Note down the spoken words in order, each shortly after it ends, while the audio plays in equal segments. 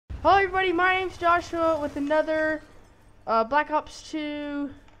Hello everybody, my name's Joshua with another Black Ops 2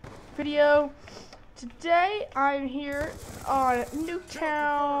 video. Today I'm here on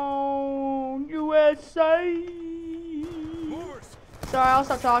Nuketown, USA. Sorry, I'll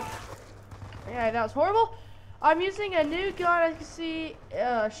stop talking. Yeah, that was horrible. I'm using a new gun, as you can see,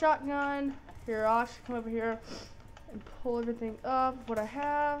 shotgun. Here, I'll actually come over here and pull everything up. What I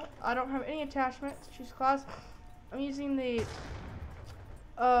have, I don't have any attachments. Choose class. I'm using the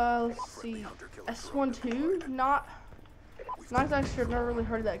let's see, S12. Not exactly sure. I've never really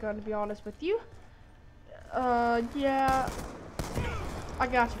heard of that gun, to be honest with you. Yeah, I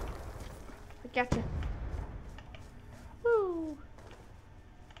got you. Woo!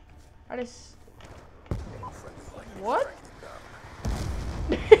 What?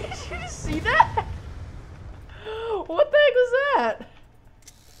 Did you just see that? What the heck was that?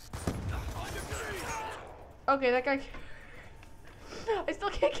 Okay, that guy. I still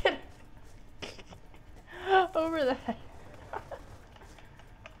can't get over that.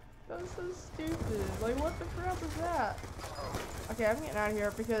 That was so stupid. Like, what the crap is that? Okay, I'm getting out of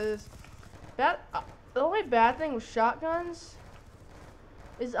here because that the only bad thing with shotguns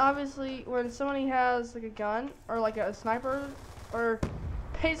is obviously when somebody has like a gun or like a sniper or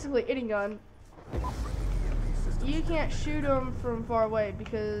basically any gun, you can't shoot them from far away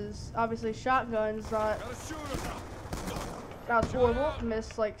because obviously shotguns not. That was horrible.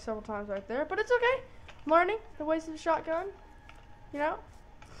 Missed like several times right there, but it's okay. I'm learning the ways of the shotgun. You know,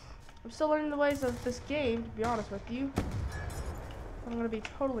 I'm still learning the ways of this game. To be honest with you, I'm gonna be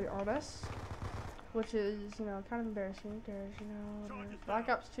totally honest, which is kind of embarrassing because Black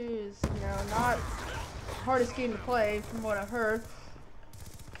Ops 2 is not the hardest game to play from what I've heard.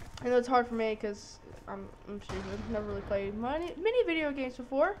 I know it's hard for me because I'm stupid. Never really played many video games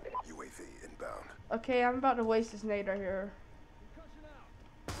before. UAV inbound. Okay, I'm about to waste this nade right here.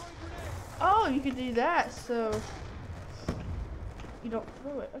 Oh, you can do that, so you don't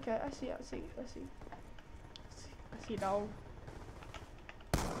throw it. Okay, I see, dog.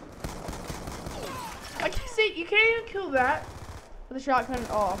 I can see, you can't even kill that with a shotgun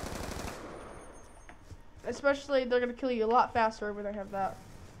off. Especially, they're gonna kill you a lot faster when they have that.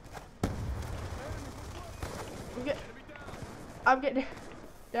 I'm getting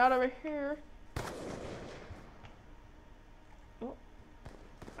down over here.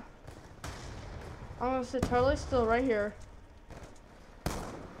 I'm gonna sit totally still right here.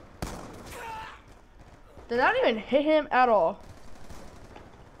 Did that even hit him at all?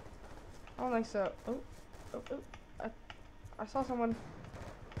 I don't think so. Oh. I saw someone.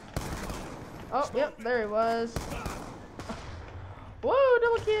 Oh, yep, there he was. Whoa,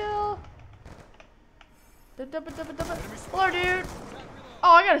 double kill. Hello, dude.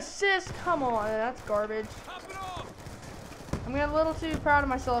 Oh, I got assist. Come on, that's garbage. I'm getting a little too proud of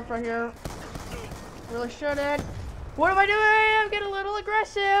myself right here. Really shouldn't. What am I doing? I'm getting a little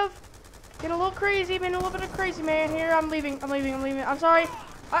aggressive. Getting a little crazy. Being a little bit of crazy man here. I'm leaving. I'm sorry.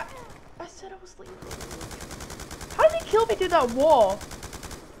 I said I was leaving. How did he kill me through that wall?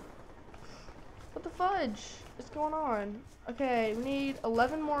 What the fudge is going on? Okay, we need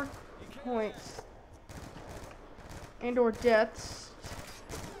 11 more points. And or deaths.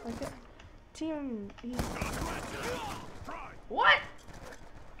 Okay. Team. What?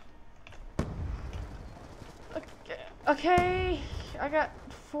 Okay, I got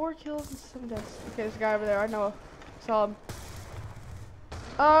 4 kills and 7 deaths. Okay, this guy over there, I know. Saw him.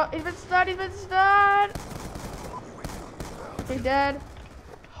 He's been stunned. Okay, dead.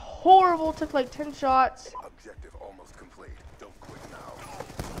 Horrible, took like 10 shots. Objective almost complete. Don't quit now.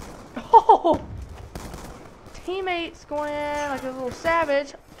 Oh! Teammates going in like a little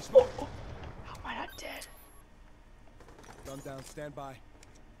savage. Oh, how am I not dead? Gun down, stand by.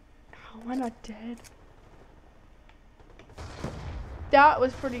 How am I not dead? That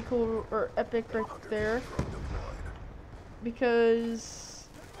was pretty cool or epic right there. Because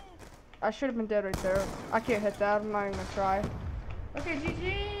I should have been dead right there. I can't hit that. I'm not even gonna try. Okay,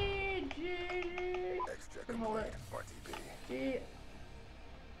 GG. Hold it. G.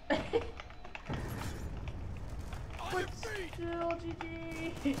 But still,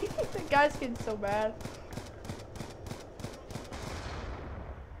 GG. The guy's getting so bad.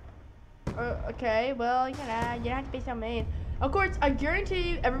 Okay, well, you don't have to be so mean. Of course, I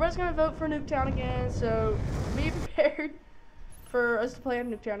guarantee you, everybody's gonna vote for Nuketown again, so be prepared for us to play on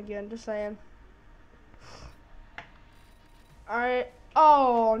Nuketown again, just saying. Alright.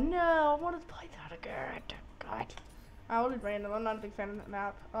 Oh, no, I wanted to play that again. God. I will do random, I'm not a big fan of that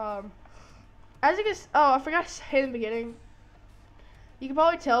map. As you guys, I forgot to say in the beginning, you can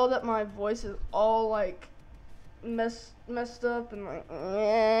probably tell that my voice is all, like, messed up and like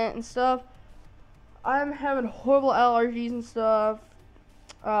and stuff. I'm having horrible allergies and stuff.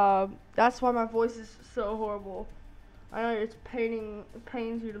 That's why my voice is so horrible. I know it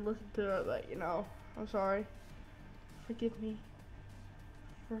pains you to listen to it, but you know, I'm sorry. Forgive me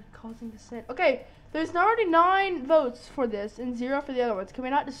for causing dissent. Okay, there's already 9 votes for this and 0 for the other ones. Can we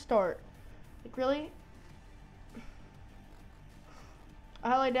not just start? Like, really? I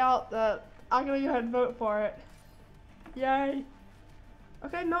highly doubt that I'm gonna go ahead and vote for it. Yay.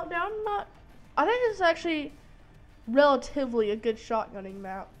 Okay, Meltdown, I think this is actually relatively a good shotgunning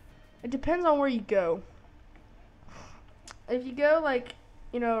map. It depends on where you go. If you go like,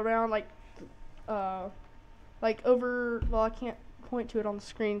 you know, around like over, well, I can't point to it on the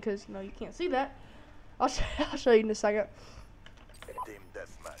screen because, you know, you can't see that. I'll show you in a second. Team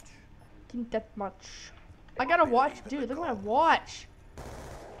deathmatch. Team deathmatch. I got a watch, dude. Look at my watch.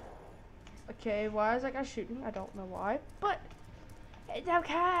 Okay, why is that guy shooting? I don't know why, but it's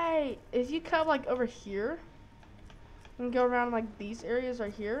okay. If you come like over here and go around like these areas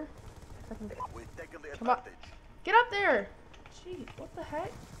right here, I can come up. Get up there. Gee, what the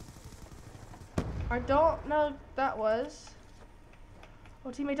heck? I don't know what that was. Oh,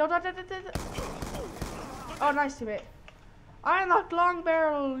 teammate, don't. Oh, nice teammate. I unlocked long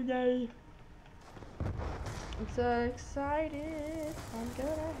barrel, yay. I'm so excited. I'm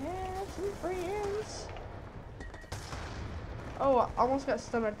gonna have some friends. Oh, I almost got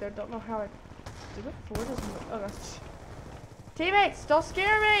stunned right there. Don't know how I did it. Floor doesn't move. Oh, that's. Teammates, don't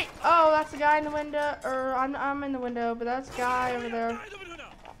scare me. Oh, that's the guy in the window. Or I'm in the window, but that's the guy over there.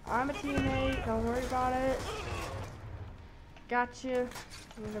 I'm a teammate. Don't worry about it. Gotcha.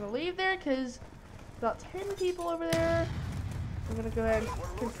 I'm gonna leave there because about 10 people over there. I'm gonna go ahead and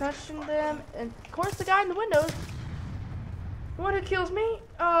concussion them, and of course the guy in the windows, the one who kills me.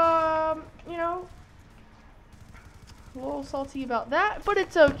 You know, a little salty about that, but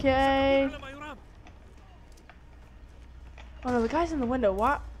it's okay. Oh no, the guy's in the window.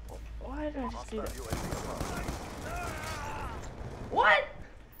 Why did I just do that? What?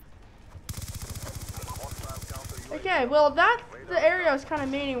 Okay, well that's the area I was kind of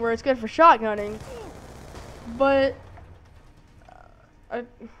meaning where it's good for shotgunning, but.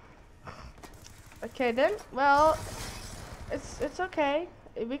 Okay then, well, it's okay.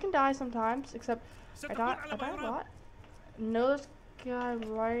 We can die sometimes, except I die a lot. No, this guy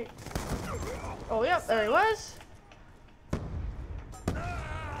right. Oh yep, there he was.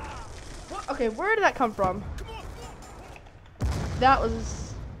 What? Okay, where did that come from? That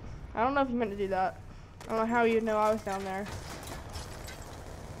was. I don't know if you meant to do that. I don't know how you know I was down there.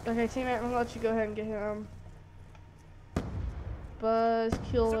 Okay, teammate, I'm gonna let you go ahead and get him. Buzz,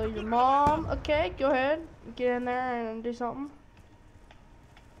 kill your mom. Okay, go ahead. Get in there and do something.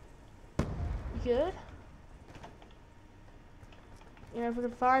 You good? You know, if we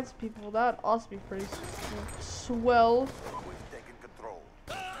could find some people, that'd also be pretty swell.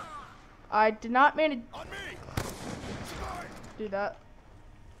 I did not mean to do that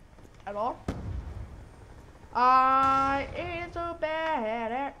at all. I ain't so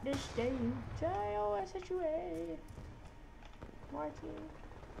bad at this game. I situation. My team.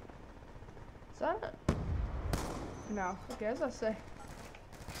 Is that it? No. Okay, as I say.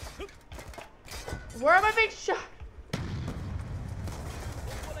 Where am I being shot?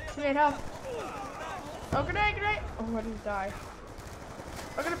 Teammate, help. Oh, grenade. Oh, I didn't die.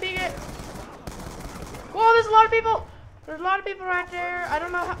 I'm gonna peek it. Whoa, there's a lot of people. There's a lot of people right there. I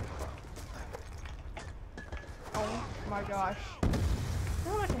don't know how. Oh my gosh. I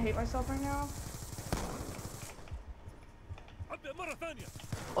don't like to hate myself right now.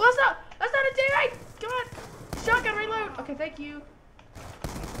 Oh, that's not a teammate! Come on! Shotgun reload! Okay, thank you.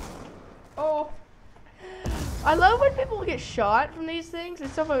 Oh. I love when people get shot from these things and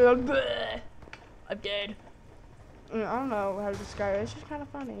stuff like that. I'm dead. I don't know how to describe it. It's just kind of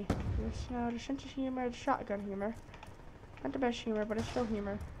funny. There's, you know, the sense of humor, the shotgun humor. Not the best humor, but it's still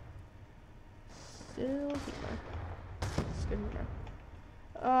humor. Still humor. It's good humor.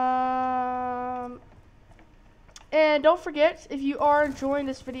 And don't forget, if you are enjoying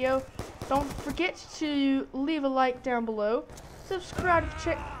this video, don't forget to leave a like down below. Subscribe to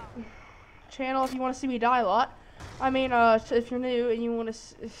the channel if you want to see me die a lot. I mean, if you're new and you want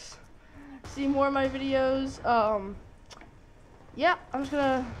to see more of my videos, yeah, I'm just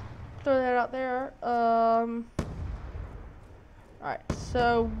gonna throw that out there. Alright,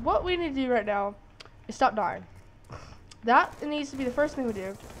 so what we need to do right now is stop dying. That needs to be the first thing we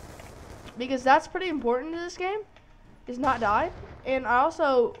do, because that's pretty important in this game, is not die. And I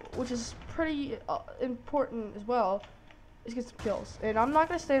also, which is pretty important as well, is get some kills. And I'm not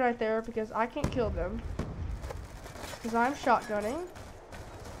gonna stay right there because I can't kill them. because I'm shotgunning.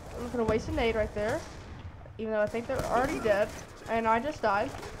 I'm gonna waste a nade right there, even though I think they're already dead, and I just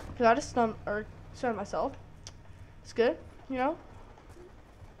died because I just stunned myself. It's good, you know.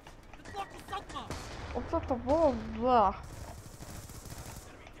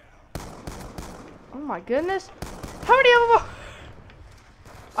 Oh my goodness! How many of them?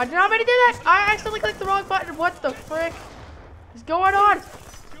 I did not mean to do that. I accidentally clicked the wrong button. What the frick is going on?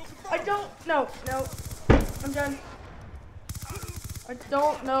 I don't know. No, I'm done. I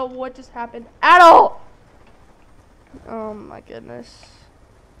don't know what just happened at all. Oh my goodness.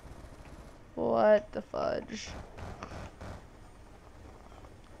 What the fudge?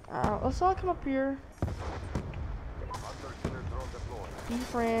 Let's all come up here. Be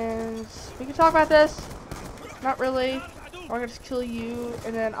friends. We can talk about this. Not really. I'm gonna just kill you,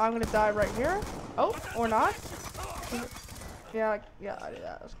 and then I'm gonna die right here. Oh, or not. Yeah, I knew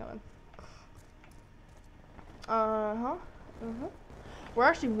that was coming. We're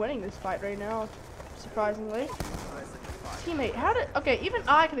actually winning this fight right now, surprisingly. Teammate, okay, even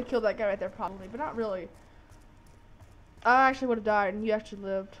I could have killed that guy right there probably, but not really. I actually would have died, and you actually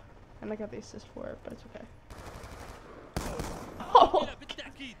lived. And I got the assist for it, but it's okay. Oh.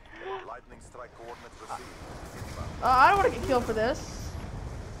 I don't want to get killed for this.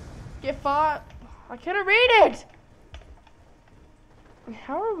 Get fought. I couldn't read it.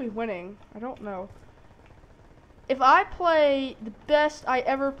 How are we winning? I don't know. If I play the best I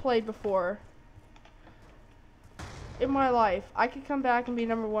ever played before in my life, I could come back and be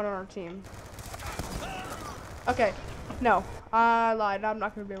 #1 on our team. Okay. No, I lied. I'm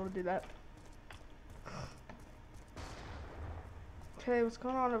not going to be able to do that. Okay, what's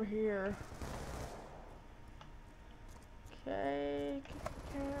going on over here? Okay.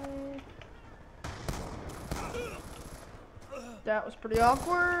 That was pretty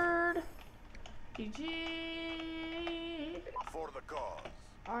awkward. GG. For the cause.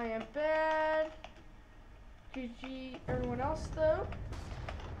 I am bad. GG. Everyone else, though.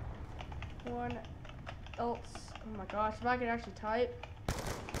 One else. Oh my gosh, if I could actually type.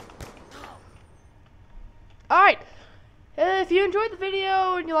 Alright. If you enjoyed the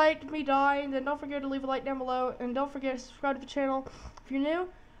video and you liked me dying, then don't forget to leave a like down below. And don't forget to subscribe to the channel if you're new.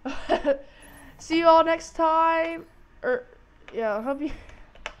 See you all next time. Yeah, hope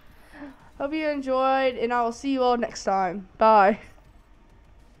you enjoyed, and I will see you all next time. Bye.